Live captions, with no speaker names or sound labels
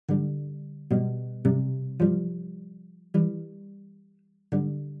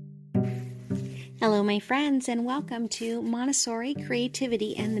Hello, my friends, and welcome to Montessori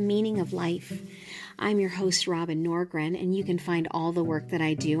Creativity and the Meaning of Life. I'm your host, Robin Norgren, and you can find all the work that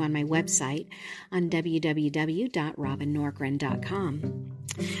I do on my website on www.robinnorgren.com.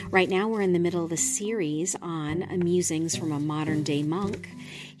 Right now, we're in the middle of a series on musings from a modern-day monk.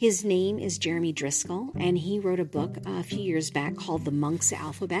 His name is Jeremy Driscoll, and he wrote a book a few years back called The Monk's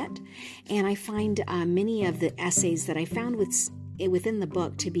Alphabet. And I find many of the essays that I found within the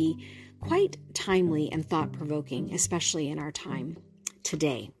book to be quite timely and thought-provoking, especially in our time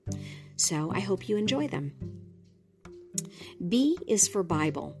today. So I hope you enjoy them. B is for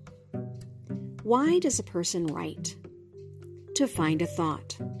Bible. Why does a person write? To find a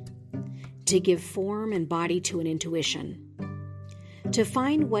thought. To give form and body to an intuition. To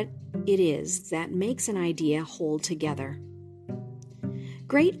find what it is that makes an idea hold together.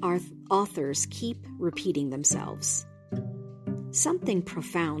 Great authors keep repeating themselves. Something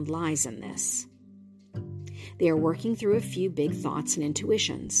profound lies in this. They are working through a few big thoughts and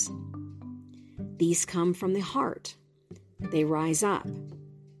intuitions. These come from the heart. They rise up,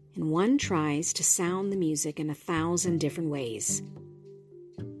 and one tries to sound the music in 1,000 different ways.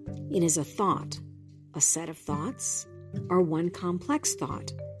 It is a thought, a set of thoughts, or one complex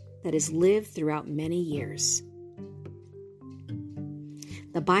thought that is lived throughout many years.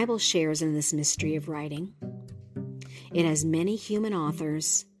 The Bible shares in this mystery of writing. It has many human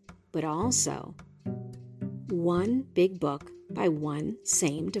authors, but also one big book by one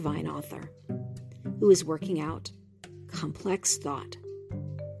same divine author who is working out complex thought,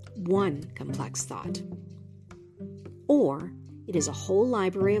 one complex thought. Or it is a whole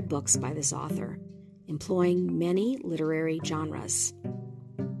library of books by this author, employing many literary genres.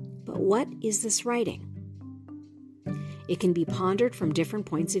 But what is this writing? It can be pondered from different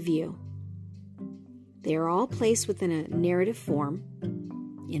points of view. They are all placed within a narrative form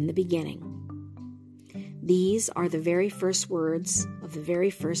in the beginning. These are the very first words of the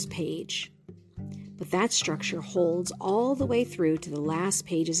very first page, but that structure holds all the way through to the last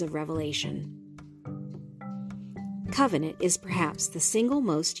pages of Revelation. Covenant is perhaps the single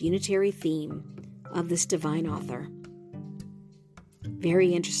most unitary theme of this divine author.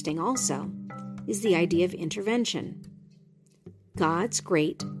 Very interesting also is the idea of intervention. God's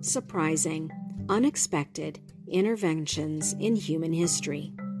great, surprising, unexpected interventions in human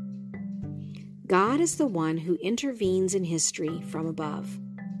history. God is the one who intervenes in history from above.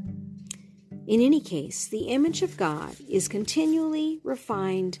 In any case, the image of God is continually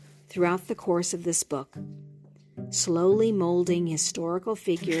refined throughout the course of this book, slowly molding historical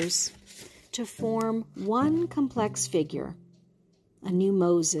figures to form one complex figure, a new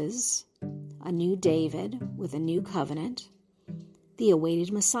Moses, a new David with a new covenant, the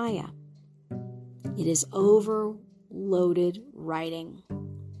awaited Messiah. It is overloaded writing.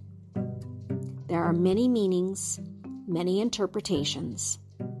 There are many meanings, many interpretations.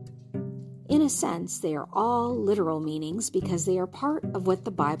 In a sense, they are all literal meanings because they are part of what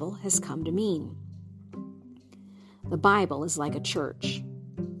the Bible has come to mean. The Bible is like a church,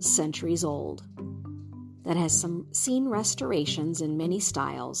 centuries old, that has seen restorations in many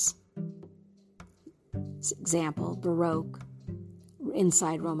styles. Example, Baroque,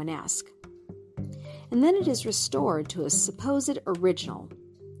 inside Romanesque. And then it is restored to a supposed original,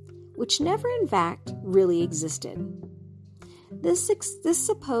 which never in fact really existed. This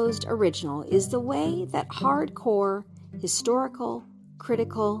supposed original is the way that hardcore, historical,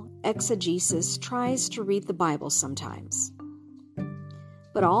 critical exegesis tries to read the Bible sometimes.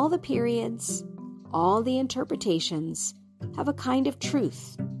 But all the periods, all the interpretations have a kind of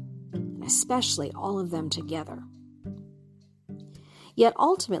truth, and especially all of them together. Yet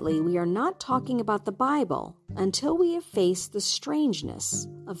ultimately, we are not talking about the Bible until we have faced the strangeness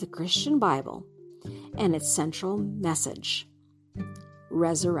of the Christian Bible and its central message,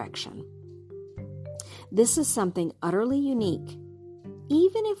 resurrection. This is something utterly unique,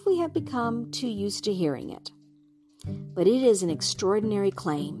 even if we have become too used to hearing it. But it is an extraordinary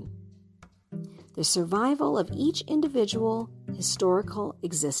claim. The survival of each individual historical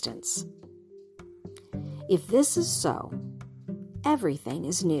existence. If this is so, everything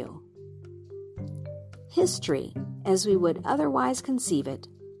is new. History, as we would otherwise conceive it,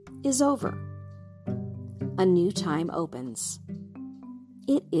 is over. A new time opens.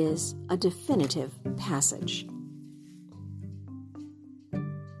 It is a definitive passage.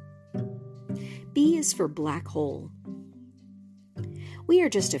 B is for black hole. We are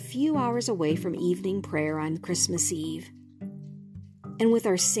just a few hours away from evening prayer on Christmas Eve, and with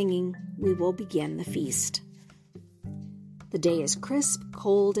our singing, we will begin the feast. The day is crisp,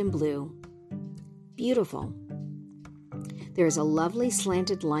 cold, and blue. Beautiful. There is a lovely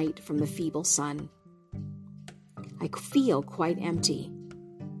slanted light from the feeble sun. I feel quite empty,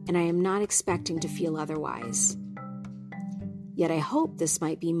 and I am not expecting to feel otherwise. Yet I hope this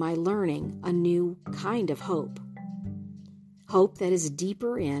might be my learning a new kind of hope. Hope that is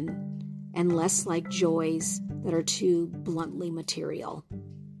deeper in and less like joys that are too bluntly material.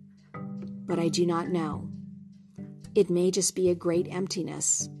 But I do not know. It may just be a great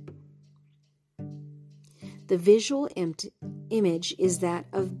emptiness. The visual image is that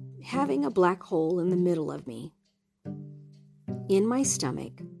of having a black hole in the middle of me, in my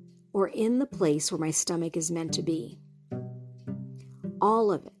stomach, or in the place where my stomach is meant to be.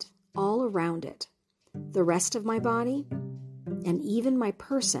 All of it, all around it, the rest of my body, and even my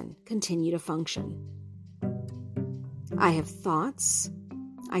person continue to function. I have thoughts.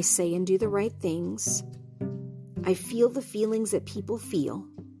 I say and do the right things. I feel the feelings that people feel.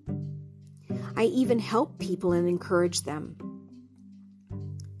 I even help people and encourage them.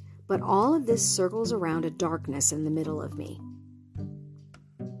 But all of this circles around a darkness in the middle of me.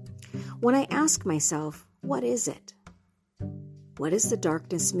 When I ask myself, what is it? What does the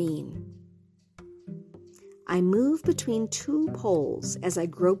darkness mean? I move between two poles as I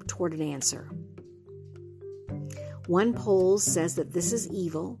grope toward an answer. One pole says that this is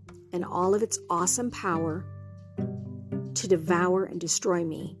evil and all of its awesome power to devour and destroy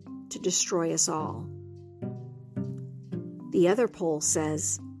me, to destroy us all. The other pole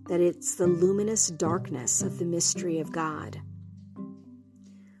says that it's the luminous darkness of the mystery of God.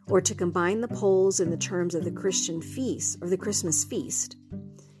 Or to combine the poles in the terms of the Christian feast or the Christmas feast,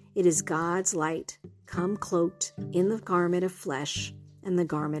 it is God's light come cloaked in the garment of flesh and the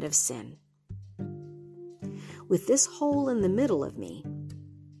garment of sin. With this hole in the middle of me,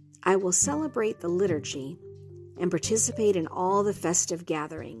 I will celebrate the liturgy and participate in all the festive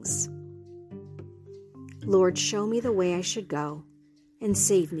gatherings. Lord, show me the way I should go and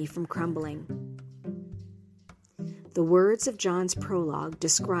save me from crumbling. The words of John's prologue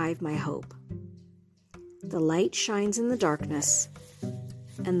describe my hope. The light shines in the darkness,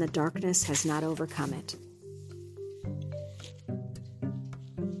 and the darkness has not overcome it.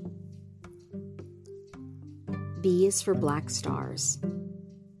 B is for Black Stars.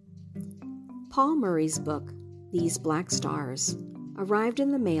 Paul Murray's book, These Black Stars, arrived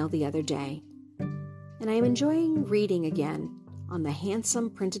in the mail the other day, and I am enjoying reading again on the handsome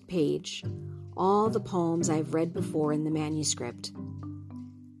printed page all the poems I've read before in the manuscript,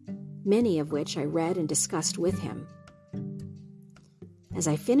 many of which I read and discussed with him. As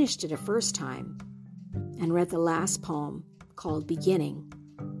I finished it a first time and read the last poem, called Beginning,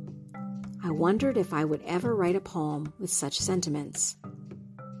 I wondered if I would ever write a poem with such sentiments.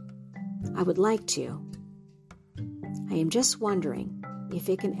 I would like to. I am just wondering if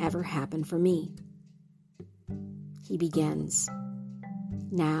it can ever happen for me. He begins,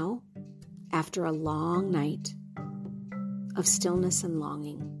 now, after a long night of stillness and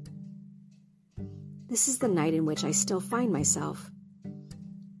longing. This is the night in which I still find myself.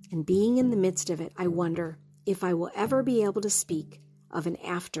 And being in the midst of it, I wonder if I will ever be able to speak of an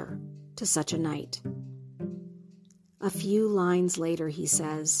after to such a night. A few lines later, he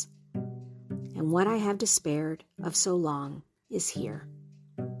says, and what I have despaired of so long is here.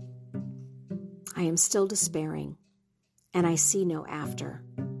 I am still despairing, and I see no after.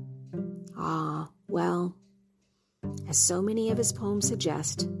 Ah, well, as so many of his poems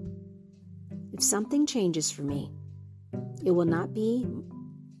suggest, if something changes for me, it will not be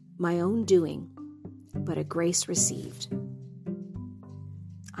my own doing, but a grace received.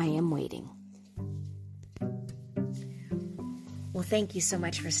 I am waiting. Well, thank you so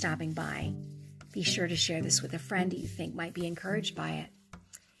much for stopping by. Be sure to share this with a friend that you think might be encouraged by it.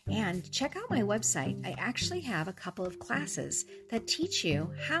 And check out my website. I actually have a couple of classes that teach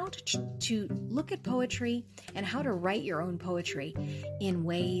you how to look at poetry and how to write your own poetry in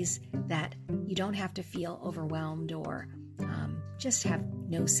ways that you don't have to feel overwhelmed or just have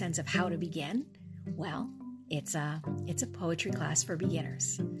no sense of how to begin. Well, it's a poetry class for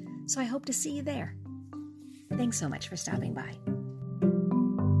beginners. So I hope to see you there. Thanks so much for stopping by.